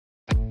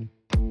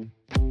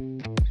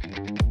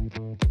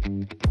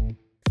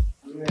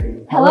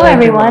Hello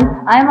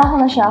everyone, I am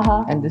Ahana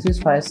Shaha and this is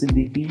Faiz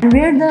Siddiqui. and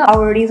we are the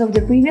awardees of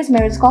the previous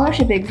Merit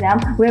Scholarship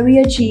exam where we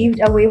achieved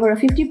a waiver of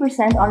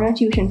 50% on our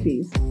tuition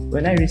fees.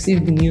 When I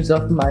received the news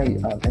of my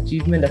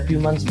achievement a few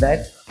months back,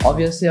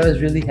 obviously I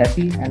was really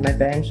happy and my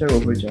parents were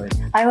overjoyed.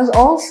 I was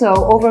also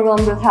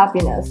overwhelmed with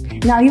happiness.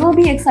 Now you will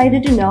be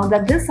excited to know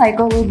that this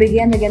cycle will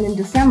begin again in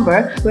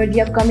December where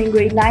the upcoming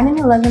grade 9 and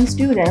 11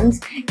 students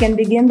can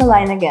begin the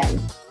line again.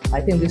 I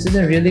think this is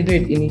a really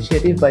great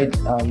initiative by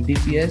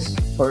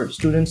DPS for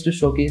students to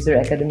showcase their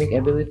academic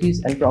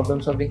abilities and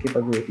problem-solving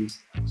capabilities.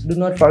 So do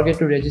not forget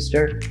to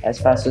register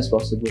as fast as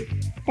possible.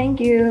 Thank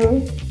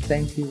you.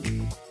 Thank you.